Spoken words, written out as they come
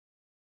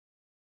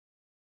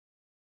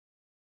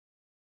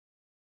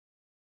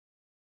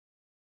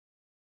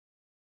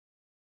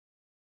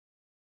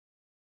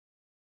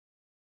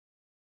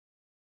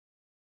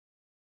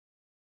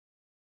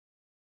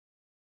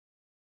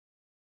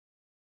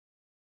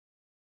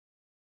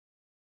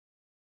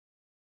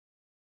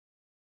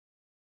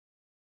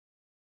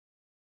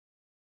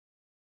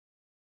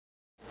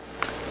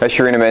As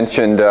Sharina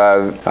mentioned,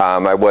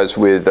 I was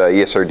with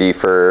ESRD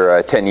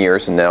for 10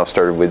 years and now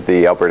started with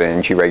the Alberta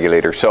Energy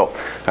Regulator. So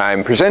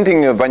I'm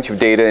presenting a bunch of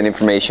data and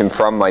information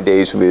from my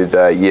days with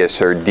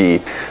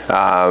ESRD,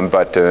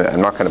 but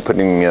I'm not going to put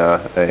in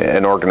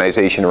an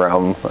organization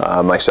around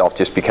myself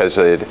just because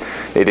it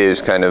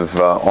is kind of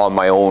on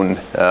my own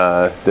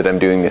that I'm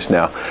doing this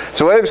now.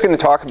 So what I was going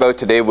to talk about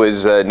today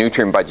was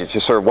nutrient budgets,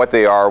 just sort of what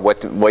they are,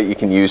 what you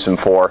can use them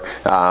for,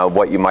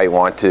 what you might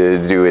want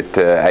to do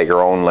at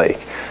your own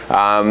lake.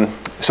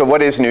 So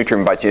what is a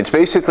nutrient budget? It's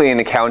basically an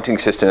accounting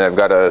system. I've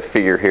got a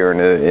figure here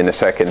in a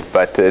second,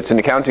 but it's an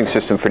accounting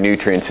system for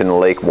nutrients in the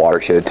lake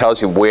watershed. It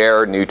tells you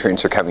where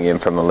nutrients are coming in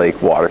from the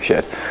lake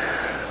watershed.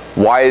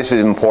 Why is it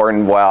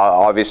important? Well,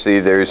 obviously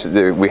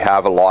we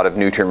have a lot of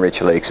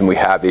nutrient-rich lakes and we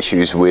have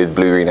issues with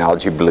blue-green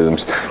algae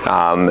blooms,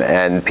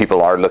 and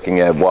people are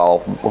looking at, well,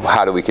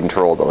 how do we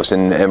control those?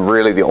 And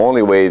really the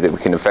only way that we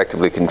can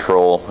effectively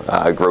control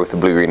growth of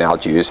blue-green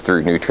algae is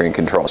through nutrient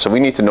control. So we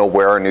need to know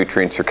where our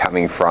nutrients are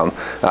coming from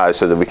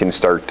so that we can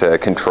start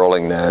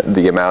controlling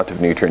the amount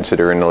of nutrients that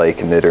are in the lake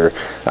and that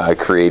are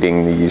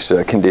creating these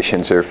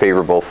conditions that are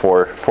favorable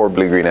for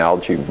blue-green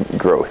algae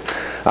growth.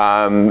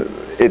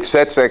 It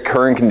sets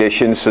current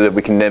conditions so that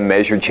we can then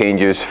measure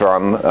changes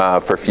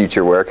for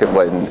future work.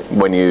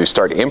 When you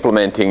start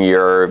implementing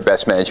your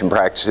best management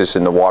practices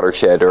in the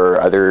watershed or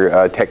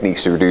other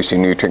techniques to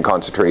reducing nutrient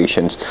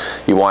concentrations,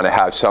 you want to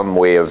have some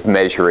way of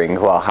measuring,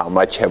 well, how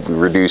much have we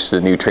reduced the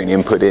nutrient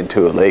input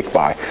into a lake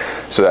by.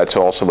 So that's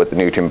also what the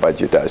nutrient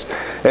budget does.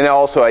 And it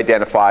also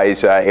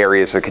identifies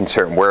areas of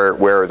concern,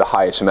 where are the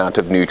highest amount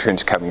of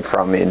nutrients coming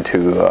from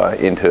into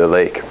a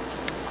lake.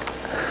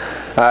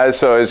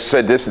 So as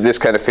I said, this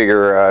kind of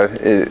figure,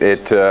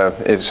 it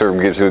sort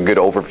of gives you a good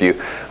overview.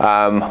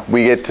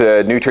 We get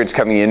nutrients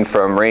coming in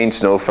from rain,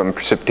 snow, from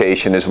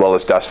precipitation, as well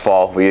as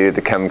dustfall. We get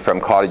it coming from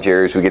cottage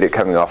areas, we get it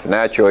coming off of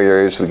natural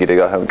areas, we get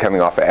it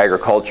coming off of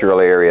agricultural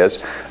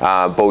areas,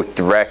 both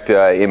direct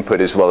input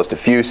as well as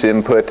diffuse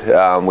input.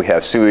 We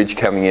have sewage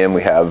coming in,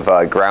 we have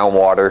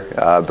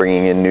groundwater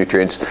bringing in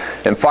nutrients.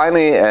 And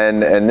finally,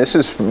 and this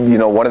is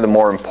one of the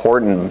more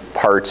important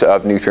parts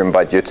of nutrient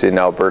budgets in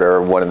Alberta,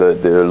 or one of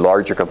the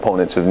larger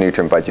components of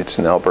nutrient budgets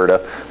in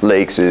Alberta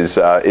lakes is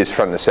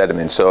from the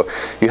sediments. So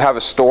you have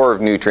a store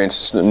of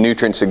nutrients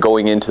are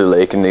going into the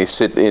lake and they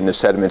sit in the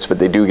sediments, but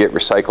they do get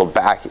recycled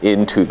back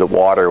into the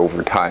water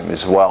over time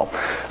as well.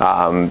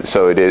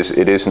 So it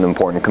is an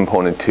important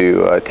component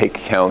to take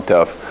account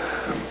of.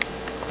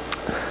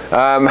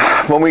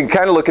 When we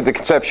kind of look at the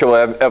conceptual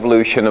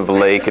evolution of a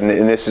lake, and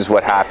this is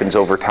what happens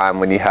over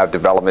time when you have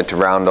development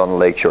around on the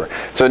lakeshore.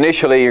 So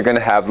initially you're going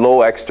to have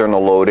low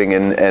external loading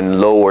and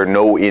low or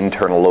no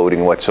internal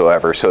loading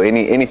whatsoever. So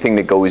anything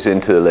that goes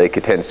into the lake,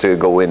 it tends to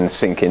go in and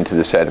sink into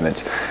the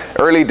sediments.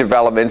 Early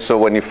development, so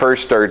when you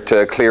first start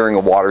clearing a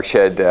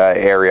watershed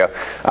area,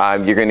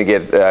 you're going to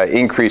get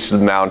increased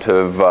amount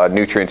of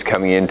nutrients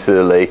coming into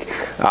the lake.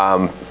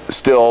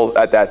 Still,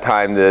 at that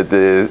time,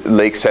 the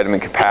lake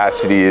sediment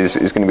capacity is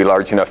going to be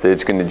large enough that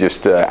it's going to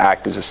just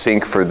act as a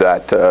sink for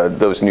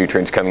those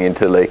nutrients coming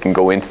into the lake and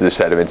go into the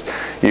sediments.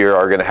 You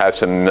are going to have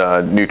some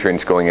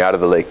nutrients going out of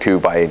the lake too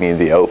by any of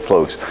the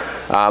outflows.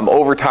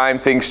 Over time,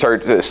 things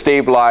start to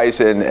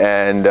stabilize,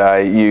 and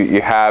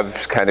you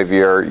have kind of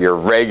your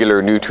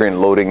regular nutrient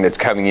loading that's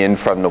coming in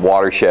from the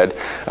watershed,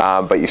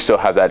 but you still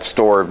have that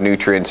store of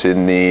nutrients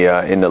in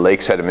the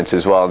lake sediments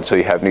as well, and so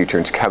you have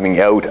nutrients coming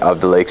out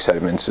of the lake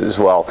sediments as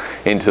well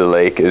into the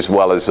lake, as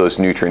well as those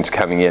nutrients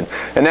coming in.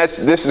 And this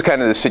is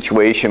kind of the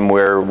situation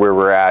where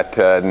we're at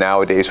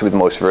nowadays with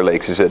most of our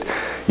lakes, is that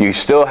you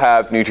still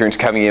have nutrients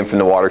coming in from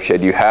the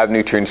watershed, you have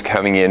nutrients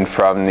coming in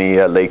from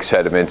the lake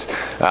sediments,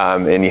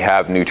 and you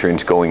have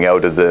nutrients going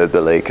out of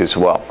the lake as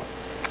well.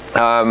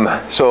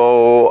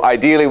 So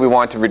ideally we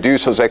want to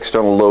reduce those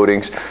external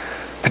loadings,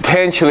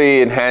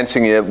 potentially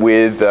enhancing it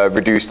with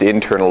reduced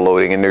internal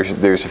loading, and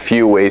there's a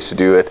few ways to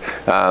do it.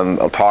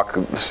 I'll talk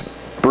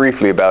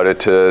briefly about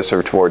it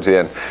sort of towards the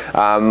end.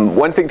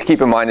 One thing to keep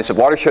in mind is that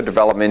watershed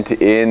development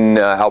in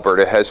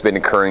Alberta has been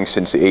occurring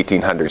since the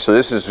 1800s. So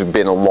this has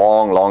been a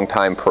long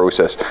time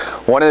process.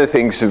 One of the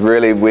things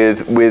really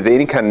with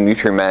any kind of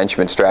nutrient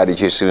management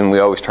strategies, and we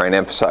always try and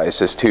emphasize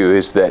this too,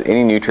 is that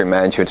any nutrient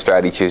management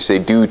strategies, they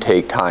do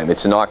take time.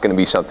 It's not going to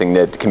be something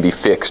that can be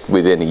fixed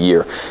within a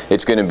year.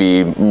 It's going to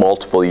be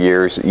multiple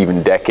years,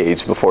 even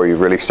decades, before you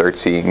really start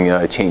seeing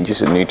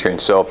changes in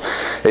nutrients. So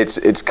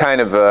it's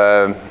kind of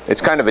a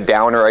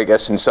downer, I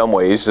guess, in some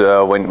ways,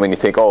 when you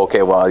think, oh,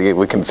 okay, well,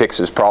 we can fix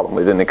this problem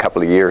within a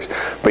couple of years.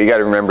 But you got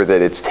to remember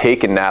that it's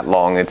taken that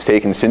long. It's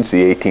taken since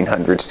the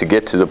 1800s to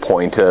get to the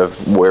point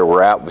of where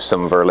we're at with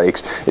some of our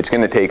lakes. It's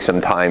going to take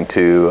some time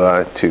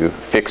to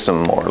fix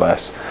them, more or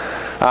less.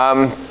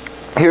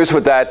 here's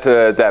what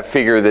that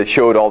figure that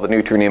showed all the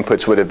nutrient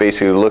inputs, what it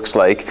basically looks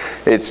like.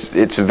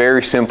 It's a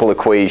very simple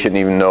equation,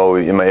 even though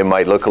it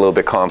might look a little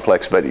bit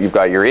complex, but you've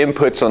got your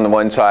inputs on the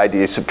one side,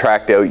 you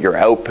subtract out your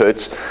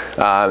outputs,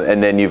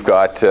 and then you've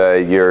got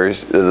your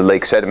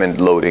lake sediment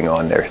loading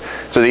on there.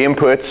 So the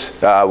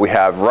inputs, we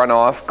have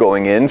runoff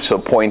going in, so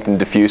point and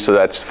diffuse, so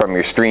that's from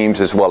your streams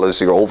as well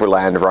as your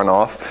overland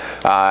runoff.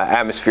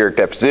 Atmospheric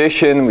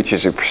deposition, which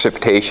is your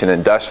precipitation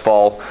and dust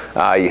fall.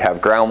 You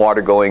have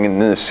groundwater going in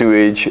the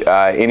sewage.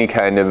 Any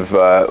kind of,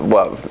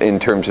 well, in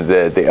terms of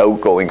the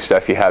outgoing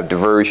stuff, you have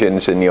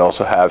diversions, and you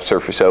also have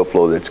surface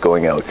outflow that's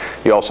going out.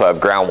 You also have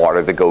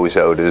groundwater that goes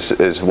out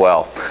as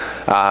well.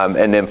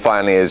 And then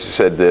finally, as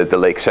I said, the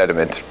lake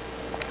sediment,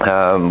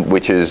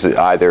 which is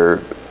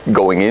either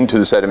going into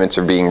the sediments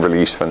or being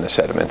released from the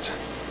sediments.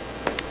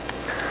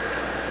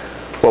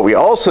 What we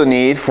also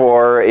need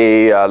for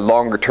a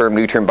longer-term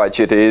nutrient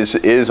budget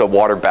is a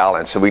water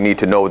balance. So we need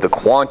to know the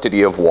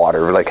quantity of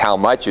water, like how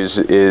much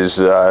is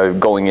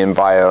going in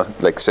via,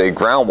 like say,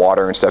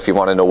 groundwater and stuff. You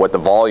want to know what the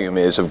volume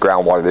is of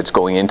groundwater that's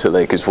going into the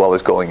lake as well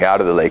as going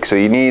out of the lake. So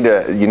you need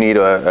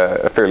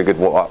a fairly good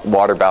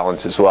water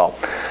balance as well.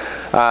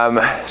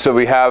 So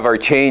we have our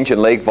change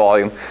in lake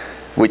volume,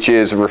 which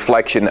is a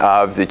reflection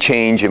of the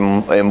change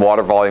in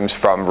water volumes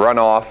from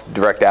runoff,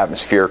 direct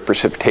atmospheric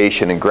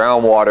precipitation, and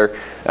groundwater,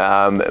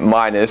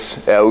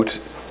 minus out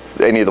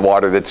any of the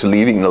water that's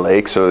leaving the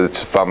lake. So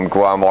it's from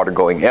groundwater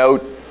going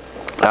out,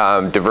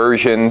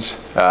 diversions,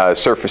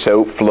 surface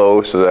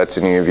outflow, so that's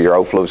any of your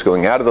outflows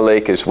going out of the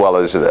lake, as well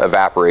as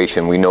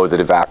evaporation. We know that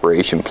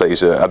evaporation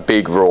plays a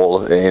big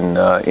role in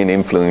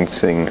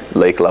influencing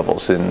lake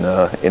levels in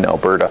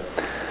Alberta.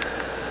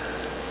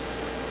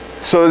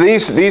 So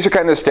these are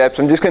kind of the steps.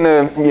 I'm just going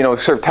to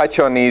sort of touch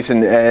on these,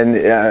 and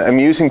I'm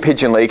using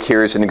Pigeon Lake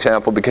here as an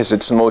example because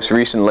it's the most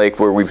recent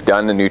lake where we've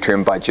done the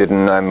nutrient budget,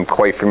 and I'm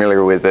quite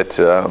familiar with it.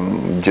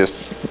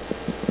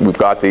 We've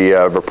got the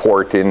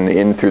report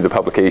in through the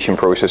publication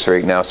process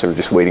right now, so we're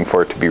just waiting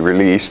for it to be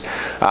released.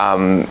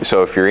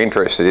 So if you're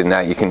interested in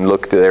that, you can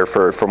look there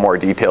for more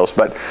details.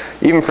 But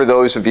even for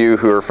those of you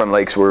who are from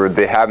lakes where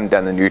they haven't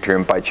done the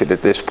nutrient budget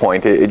at this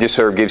point, it just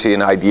sort of gives you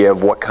an idea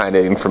of what kind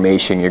of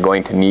information you're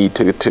going to need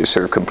to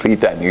sort of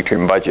complete that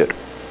nutrient budget.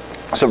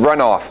 So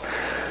runoff.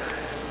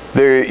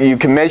 You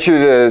can measure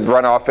the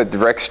runoff at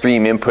direct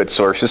stream input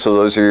sources, so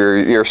those are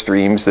your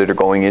streams that are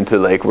going into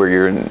the lake where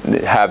you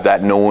have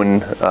that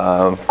known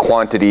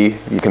quantity.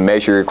 You can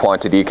measure your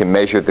quantity, you can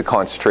measure the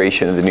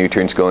concentration of the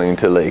nutrients going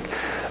into the lake.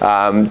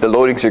 The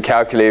loadings are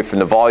calculated from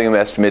the volume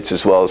estimates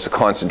as well as the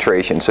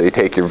concentration. So you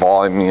take your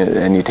volume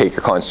and you take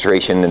your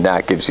concentration, and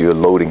that gives you a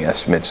loading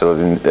estimate,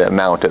 so the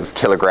amount of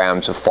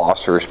kilograms of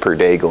phosphorus per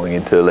day going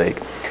into the lake.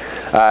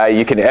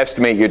 You can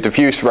estimate your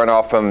diffuse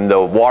runoff from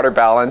the water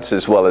balance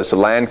as well as the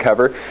land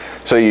cover.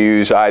 So you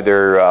use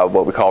either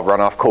what we call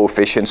runoff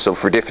coefficients. So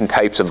for different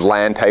types of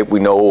land type, we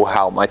know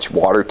how much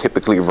water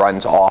typically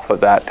runs off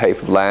of that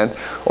type of land.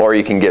 Or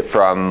you can get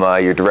from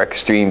your direct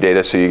stream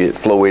data, so you get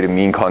flow weighted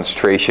mean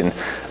concentration,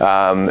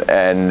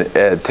 and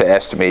to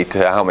estimate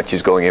how much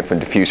is going in from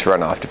diffuse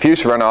runoff.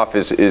 Diffuse runoff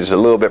is a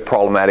little bit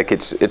problematic.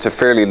 It's a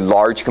fairly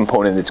large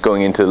component that's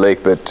going into the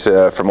lake, but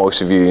for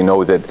most of you, you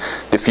know that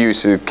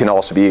diffuse can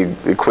also be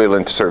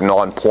equivalent to sort of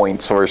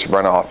non-point source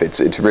runoff.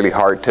 It's really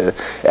hard to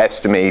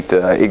estimate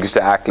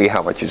exactly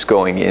how much is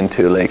going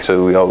into the lake,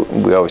 so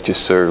we always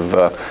just sort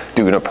of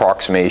do an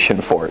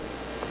approximation for it.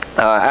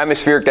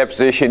 Atmospheric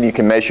deposition, you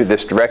can measure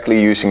this directly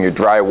using your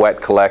dry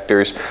wet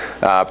collectors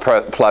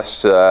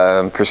plus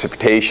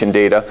precipitation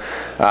data,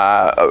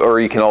 or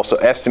you can also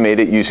estimate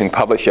it using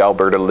published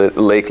Alberta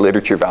lake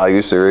literature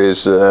values.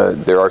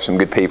 There are some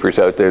good papers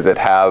out there that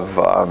have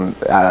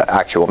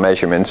actual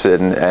measurements,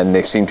 and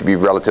they seem to be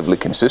relatively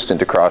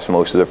consistent across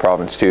most of the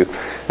province too,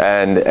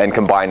 and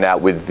combine that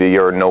with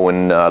your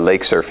known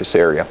lake surface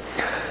area.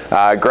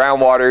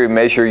 Groundwater, you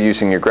measure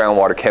using your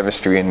groundwater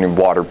chemistry and your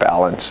water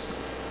balance.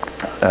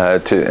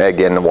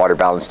 Again, the water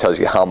balance tells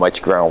you how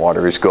much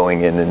groundwater is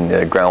going in,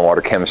 and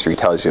groundwater chemistry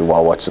tells you,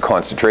 well, what's the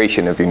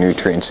concentration of your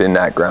nutrients in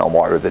that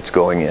groundwater that's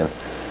going in.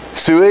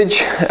 Sewage,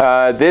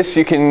 this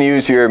you can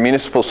use your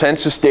municipal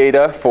census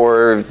data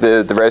for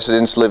the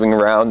residents living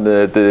around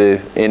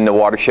in the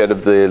watershed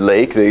of the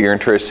lake that you're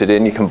interested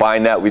in. You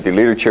combine that with your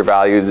literature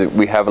value.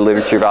 We have a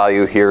literature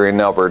value here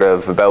in Alberta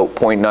of about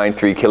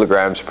 0.93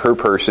 kilograms per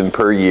person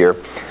per year.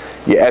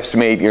 You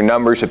estimate your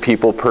numbers of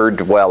people per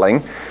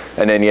dwelling,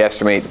 and then you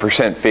estimate the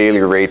 %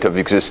 failure rate of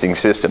existing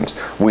systems.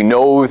 We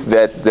know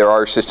that there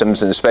are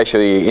systems, and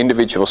especially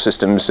individual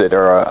systems that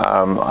are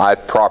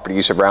at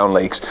properties around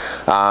lakes.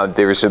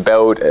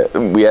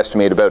 We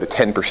estimate about a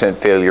 10%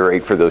 failure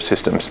rate for those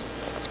systems.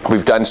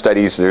 We've done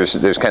studies,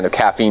 there's kind of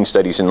caffeine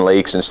studies in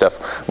lakes and stuff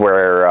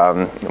where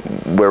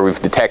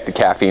we've detected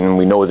caffeine, and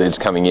we know that it's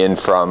coming in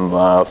from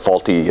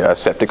faulty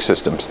septic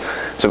systems.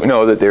 So we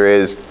know that there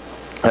is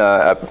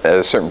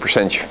a certain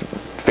percentage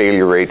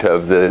failure rate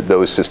of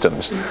those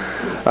systems.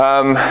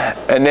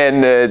 And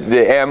then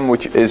the M,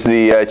 which is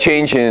the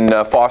change in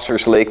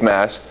phosphorus lake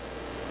mass.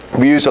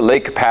 we use a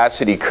lake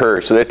capacity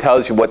curve. So that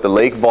tells you what the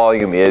lake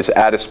volume is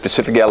at a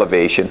specific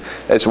elevation,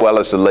 as well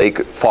as the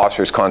lake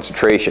phosphorus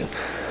concentration.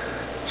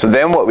 So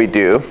then what we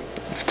do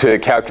to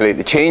calculate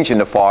the change in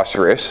the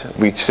phosphorus,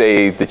 we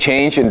say the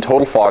change in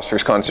total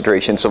phosphorus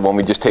concentration. So when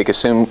we just take a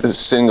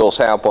single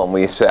sample and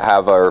we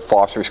have our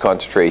phosphorus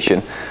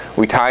concentration,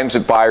 we times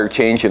it by our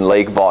change in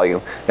lake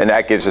volume, and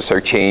that gives us our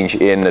change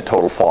in the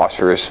total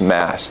phosphorus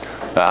mass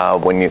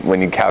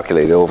when you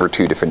calculate it over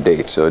 2 different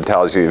dates. So it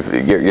tells you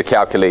you're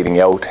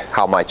calculating out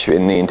how much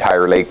in the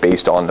entire lake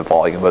based on the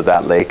volume of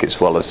that lake as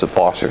well as the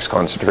phosphorus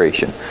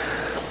concentration.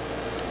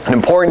 An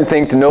important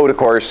thing to note, of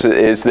course,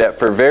 is that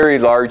for very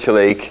large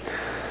lakes,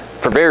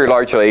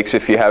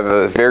 if you have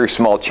a very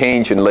small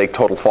change in lake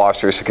total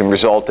phosphorus, it can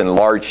result in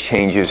large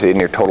changes in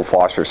your total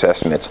phosphorus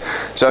estimates.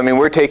 So I mean,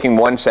 we're taking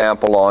one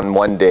sample on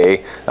one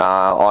day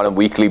on a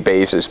weekly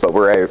basis, but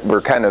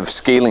we're kind of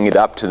scaling it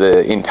up to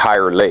the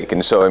entire lake.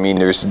 And so I mean,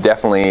 there's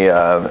definitely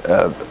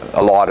a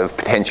lot of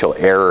potential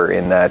error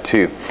in that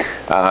too.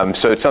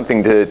 So it's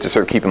something to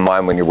sort of keep in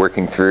mind when you're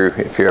working through,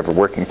 if you're ever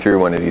working through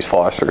one of these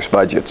phosphorus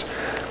budgets.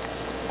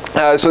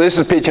 So this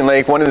is Pigeon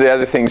Lake. One of the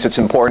other things that's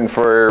important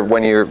for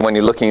when you're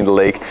looking at the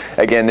lake,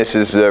 again, this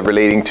is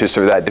relating to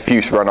sort of that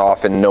diffuse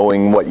runoff and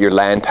knowing what your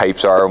land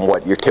types are and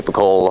what your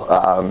typical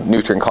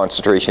nutrient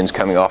concentrations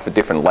coming off of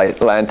different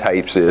land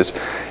types is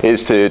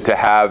to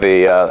have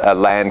a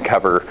land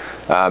cover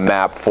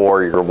map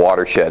for your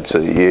watershed, so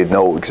that you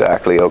know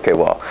exactly, okay,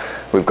 well,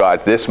 we've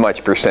got this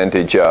much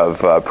percentage of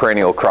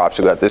perennial crops,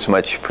 we've got this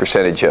much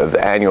percentage of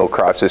annual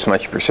crops, this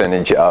much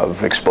percentage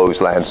of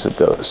exposed lands,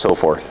 and so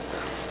forth.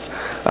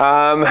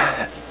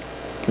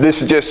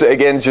 This is just,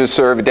 again, just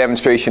sort of a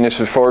demonstration. This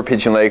was for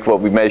Pigeon Lake, what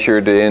we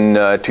measured in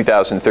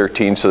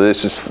 2013. So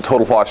this is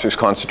total phosphorus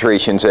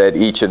concentrations at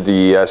each of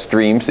the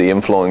streams, the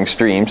inflowing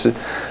streams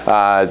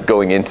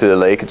going into the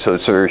lake. And so it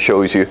sort of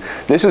shows you.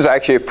 This is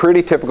actually a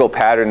pretty typical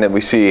pattern that we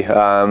see.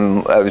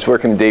 I was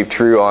working with Dave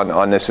True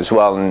on this as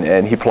well,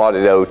 and he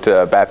plotted out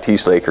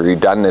Baptiste Lake, or he'd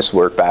done this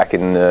work back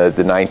in the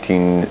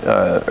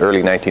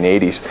early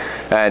 1980s.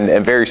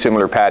 And very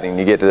similar pattern.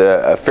 You get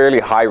a fairly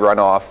high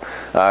runoff,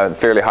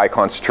 fairly high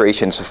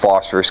concentrations of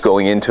phosphorus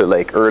going into a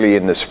lake early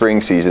in the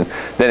spring season.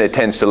 Then it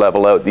tends to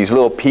level out. These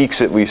little peaks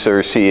that we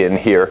sort of see in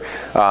here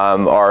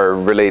are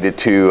related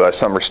to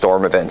summer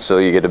storm events. So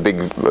you get a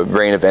big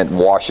rain event,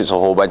 washes a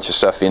whole bunch of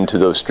stuff into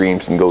those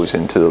streams and goes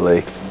into the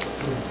lake.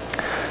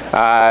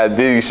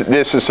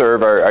 This is sort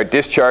of our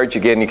discharge.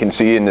 Again, you can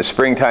see in the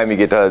springtime you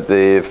get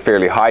the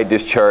fairly high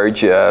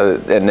discharge,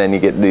 and then you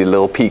get the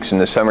little peaks in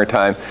the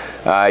summertime.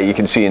 You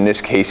can see in this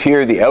case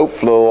here the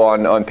outflow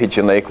on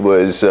Pigeon Lake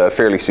was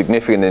fairly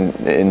significant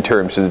in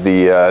terms of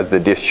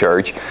the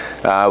discharge.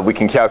 We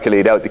can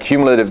calculate out the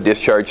cumulative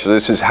discharge, so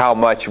this is how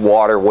much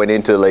water went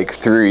into the lake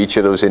through each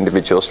of those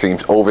individual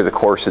streams over the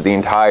course of the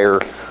entire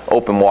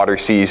open water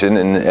season,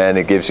 and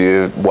it gives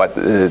you what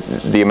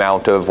the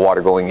amount of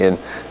water going in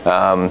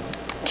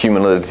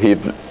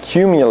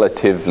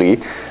cumulatively.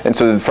 And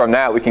so from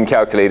that we can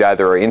calculate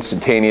either our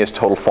instantaneous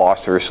total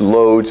phosphorus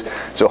loads,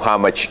 so how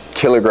much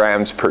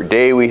kilograms per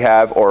day we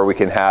have, or we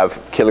can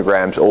have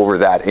kilograms over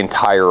that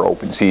entire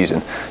open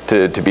season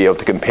to be able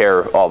to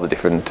compare all the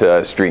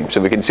different streams.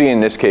 So we can see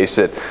in this case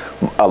that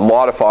a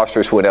lot of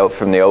phosphorus went out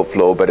from the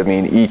outflow, but I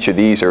mean each of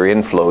these are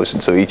inflows,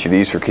 and so each of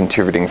these are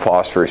contributing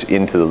phosphorus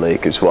into the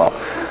lake as well.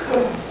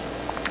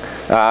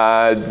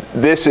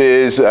 This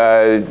is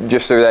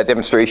just sort of that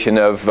demonstration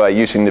of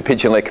using the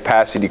Pigeon Lake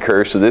capacity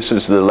curve. So this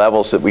is the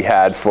levels that we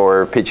had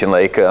for Pigeon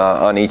Lake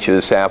on each of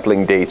the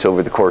sampling dates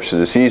over the course of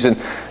the season,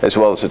 as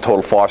well as the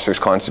total phosphorus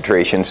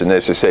concentrations. And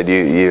as I said,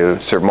 you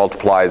sort of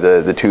multiply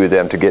the two of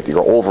them to get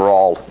your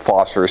overall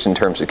phosphorus in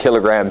terms of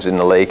kilograms in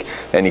the lake,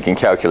 and you can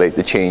calculate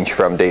the change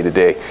from day to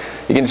day.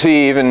 You can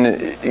see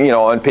even, you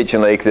know, on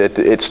Pigeon Lake that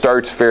it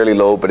starts fairly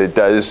low, but it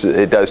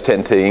does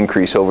tend to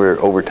increase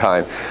over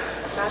time.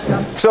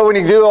 So when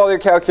you do all your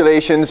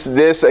calculations,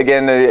 this,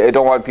 again, I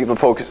don't want people to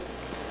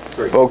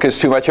focus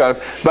too much on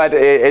it, but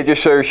it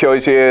just sort of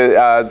shows you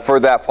for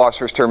that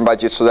phosphorus term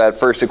budget. So that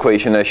first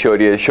equation I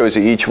showed you, it shows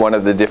you each one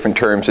of the different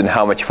terms and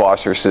how much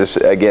phosphorus this,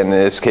 again, in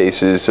this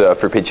case, is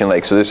for Pigeon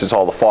Lake. So this is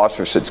all the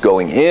phosphorus that's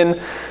going in,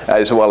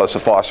 as well as the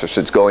phosphorus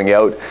that's going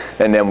out,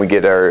 and then we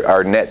get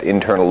our net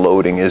internal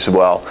loading as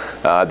well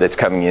that's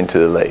coming into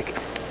the lake.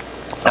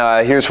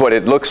 Here's what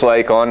it looks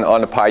like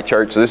on the pie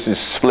chart. So this is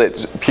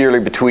split purely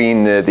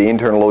between the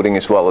internal loading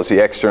as well as the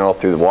external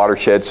through the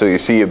watershed. So you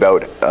see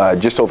about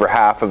just over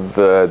half of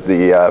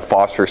the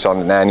phosphorus on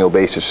an annual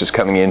basis is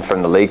coming in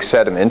from the lake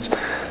sediments.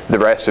 The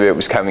rest of it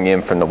was coming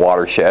in from the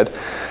watershed.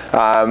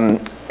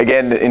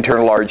 Again, the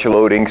internal large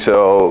loading,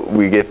 so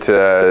we get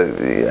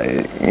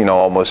you know,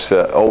 almost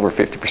over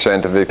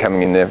 50% of it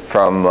coming in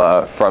from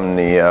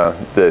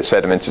the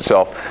sediments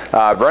itself.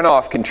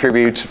 Runoff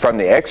contributes from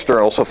the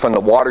external, so from the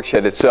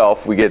watershed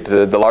itself. We get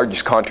the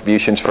largest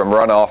contributions from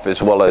runoff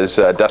as well as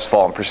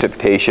dustfall and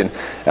precipitation.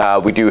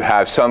 We do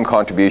have some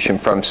contribution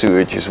from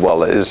sewage as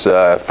well as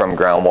from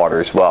groundwater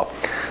as well.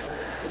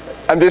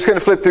 I'm just going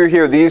to flip through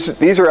here.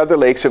 These are other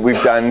lakes that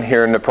we've done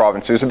here in the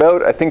province. There's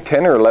about, I think,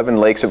 10 or 11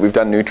 lakes that we've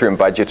done nutrient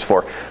budgets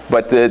for.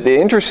 But the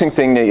interesting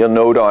thing that you'll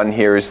note on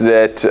here is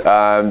that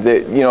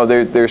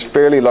there's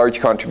fairly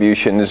large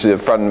contributions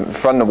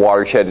from the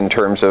watershed in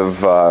terms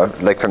of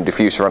like from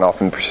diffuse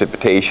runoff and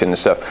precipitation and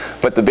stuff.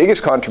 But the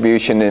biggest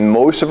contribution in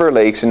most of our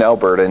lakes in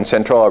Alberta, in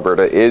central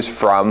Alberta, is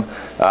from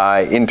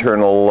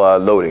internal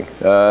loading.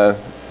 It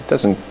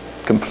doesn't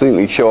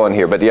completely show on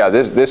here, but yeah,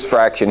 this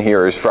fraction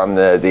here is from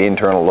the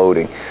internal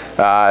loading.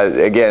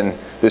 Again,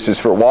 this is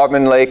for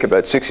Wadman Lake,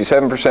 about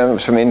 67%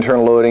 was from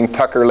internal loading.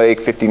 Tucker Lake,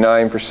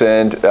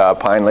 59%.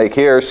 Pine Lake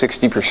here,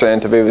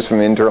 60% of it was from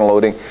internal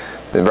loading.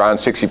 Around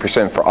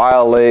 60% for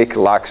Isle Lake,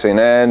 Lac St.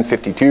 Anne,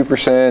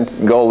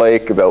 52%, Gull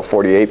Lake, about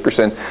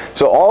 48%.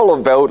 So all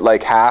about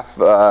like half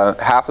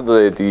of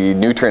the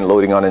nutrient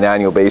loading on an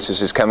annual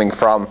basis is coming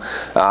from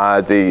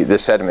the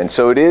sediment.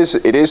 So it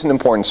is an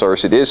important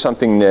source. It is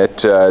something that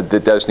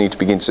that does need to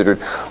be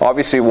considered.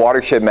 Obviously,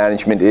 watershed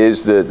management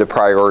is the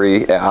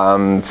priority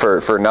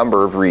for a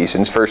number of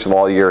reasons. First of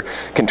all, you're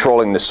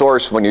controlling the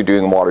source when you're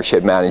doing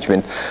watershed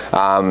management.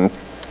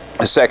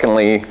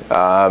 Secondly,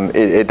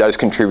 it does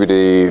contribute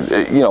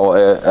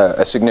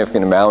a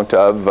significant amount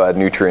of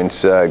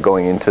nutrients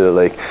going into the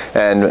lake,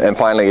 and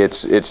finally,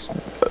 it's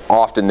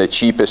often the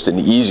cheapest and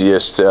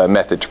easiest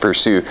method to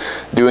pursue.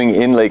 Doing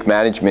in-lake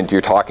management,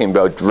 you're talking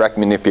about direct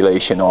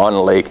manipulation on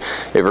a lake.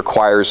 It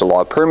requires a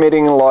lot of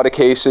permitting in a lot of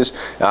cases,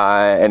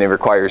 and it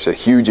requires a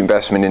huge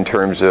investment in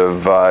terms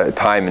of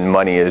time and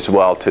money as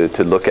well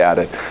to look at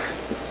it.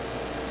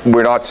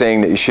 We're not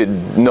saying that you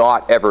should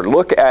not ever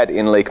look at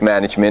in-lake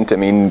management. I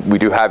mean, we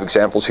do have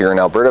examples here in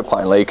Alberta.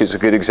 Pine Lake is a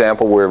good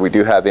example where we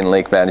do have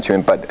in-lake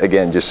management, but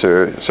again, just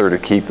sort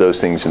of keep those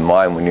things in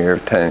mind when you're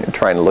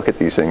trying to look at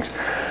these things.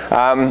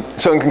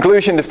 So in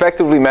conclusion, to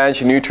effectively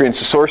manage nutrients,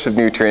 the source of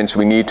nutrients,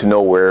 we need to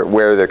know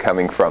where they're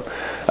coming from.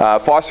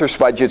 Phosphorus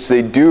budgets,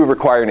 they do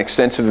require an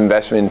extensive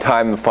investment in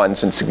time and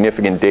funds and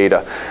significant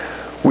data.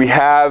 We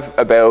have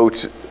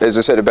about, as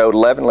I said, about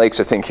 11 lakes,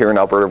 I think, here in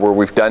Alberta where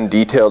we've done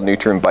detailed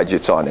nutrient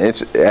budgets on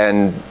it.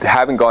 And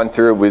having gone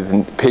through it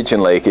with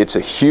Pigeon Lake, it's a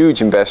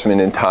huge investment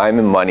in time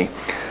and money.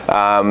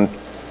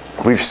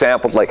 We've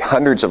sampled like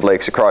hundreds of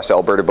lakes across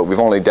Alberta, but we've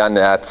only done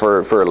that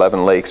for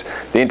 11 lakes.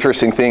 The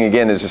interesting thing,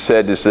 again, as I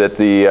said, is that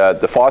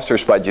the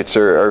phosphorus budgets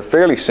are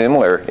fairly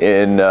similar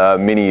in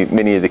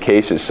many of the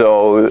cases.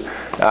 So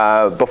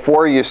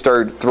before you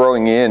start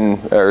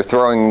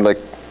throwing like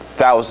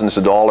thousands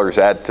of dollars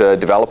at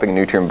developing a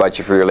nutrient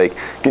budget for your lake,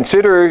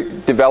 consider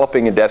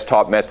developing a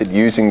desktop method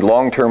using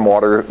long-term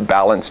water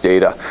balance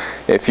data.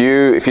 If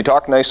you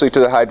talk nicely to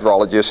the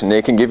hydrologist and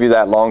they can give you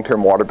that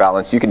long-term water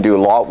balance, you can do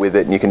a lot with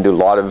it, and you can do a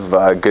lot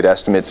of good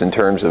estimates in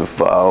terms of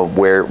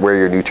where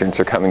your nutrients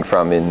are coming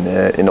from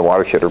in the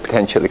watershed, or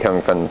potentially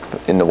coming from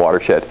in the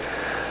watershed.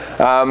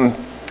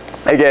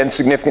 Again,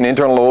 significant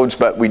internal loads,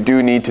 but we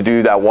do need to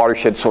do that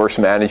watershed source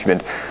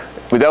management.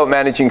 Without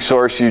managing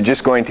source, you're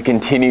just going to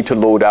continue to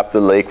load up the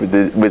lake with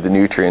the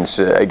nutrients.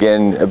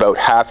 Again, about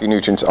half your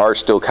nutrients are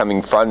still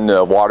coming from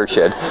the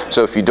watershed.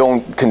 So if you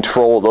don't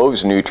control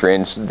those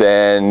nutrients,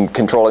 then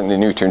controlling the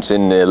nutrients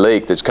in the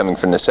lake that's coming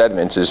from the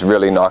sediments is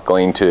really not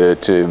going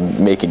to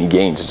make any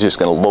gains. It's just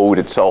going to load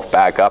itself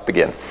back up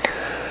again.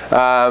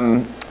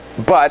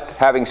 But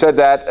having said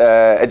that,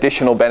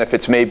 additional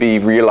benefits may be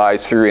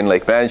realized through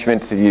in-lake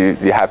management. You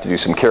have to do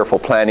some careful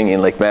planning.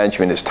 In-lake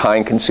management is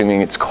time-consuming,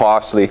 it's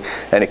costly,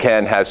 and it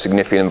can have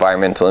significant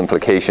environmental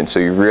implications. So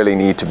you really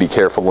need to be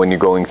careful when you're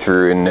going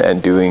through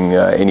and doing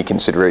any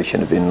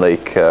consideration of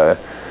in-lake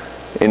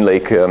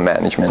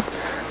management.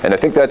 And I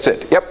think that's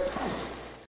it. Yep.